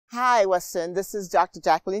Hi, Western. This is Dr.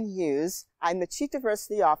 Jacqueline Hughes. I'm the Chief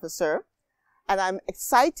Diversity Officer, and I'm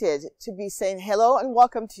excited to be saying hello and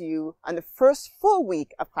welcome to you on the first full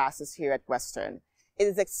week of classes here at Western. It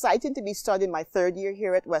is exciting to be starting my third year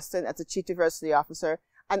here at Western as the Chief Diversity Officer,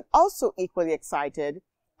 and also equally excited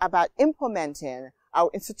about implementing our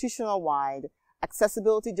institutional-wide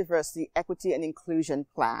Accessibility, Diversity, Equity, and Inclusion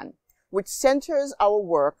Plan, which centers our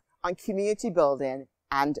work on community building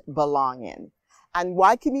and belonging. And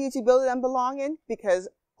why community building and belonging? Because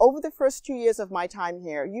over the first 2 years of my time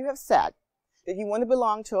here, you have said that you want to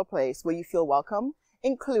belong to a place where you feel welcome,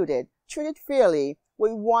 included, treated fairly,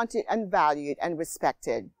 where you wanted and valued and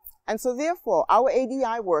respected. And so therefore, our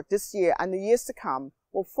ADI work this year and the years to come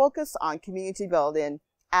will focus on community building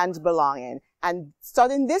and belonging. And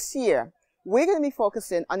starting this year, we're going to be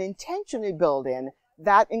focusing on intentionally building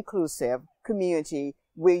that inclusive community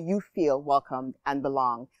where you feel welcomed and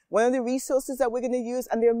belong. One of the resources that we're going to use,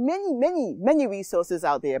 and there are many resources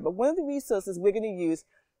out there, but one of the resources we're going to use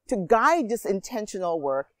to guide this intentional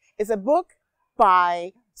work is a book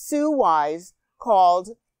by Sue Wise called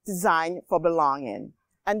Design for Belonging.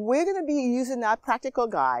 And we're going to be using that practical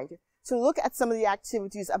guide to look at some of the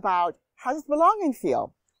activities about how does belonging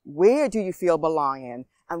feel? Where do you feel belonging?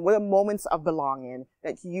 And what are moments of belonging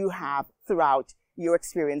that you have throughout your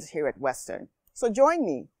experience here at Western? So join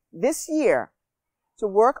me this year to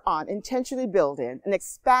work on intentionally building and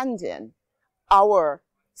expanding our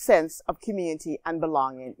sense of community and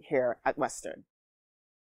belonging here at Western.